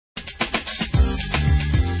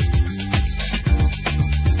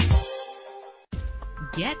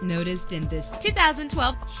get noticed in this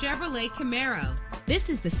 2012 Chevrolet Camaro. This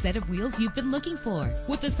is the set of wheels you've been looking for,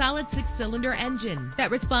 with a solid 6-cylinder engine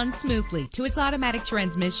that responds smoothly to its automatic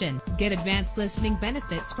transmission. Get advanced listening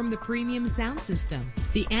benefits from the premium sound system.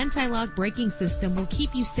 The anti-lock braking system will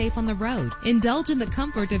keep you safe on the road. Indulge in the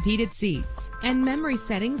comfort of heated seats. And memory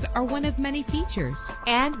settings are one of many features.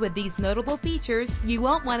 And with these notable features, you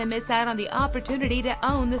won't want to miss out on the opportunity to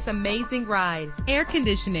own this amazing ride. Air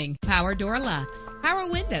conditioning, power door locks, power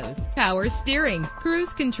windows, power steering,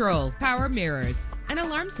 cruise control, power mirrors, an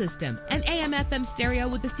alarm system, an AM/FM stereo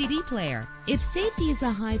with a CD player. If safety is a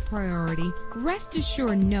high priority, rest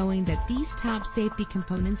assured knowing that these top safety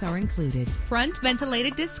components are included. Front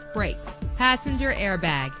ventilated disc brakes, passenger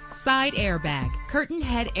airbag, side airbag, curtain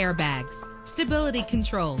head airbags, stability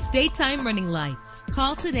control, daytime running lights.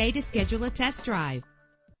 Call today to schedule a test drive.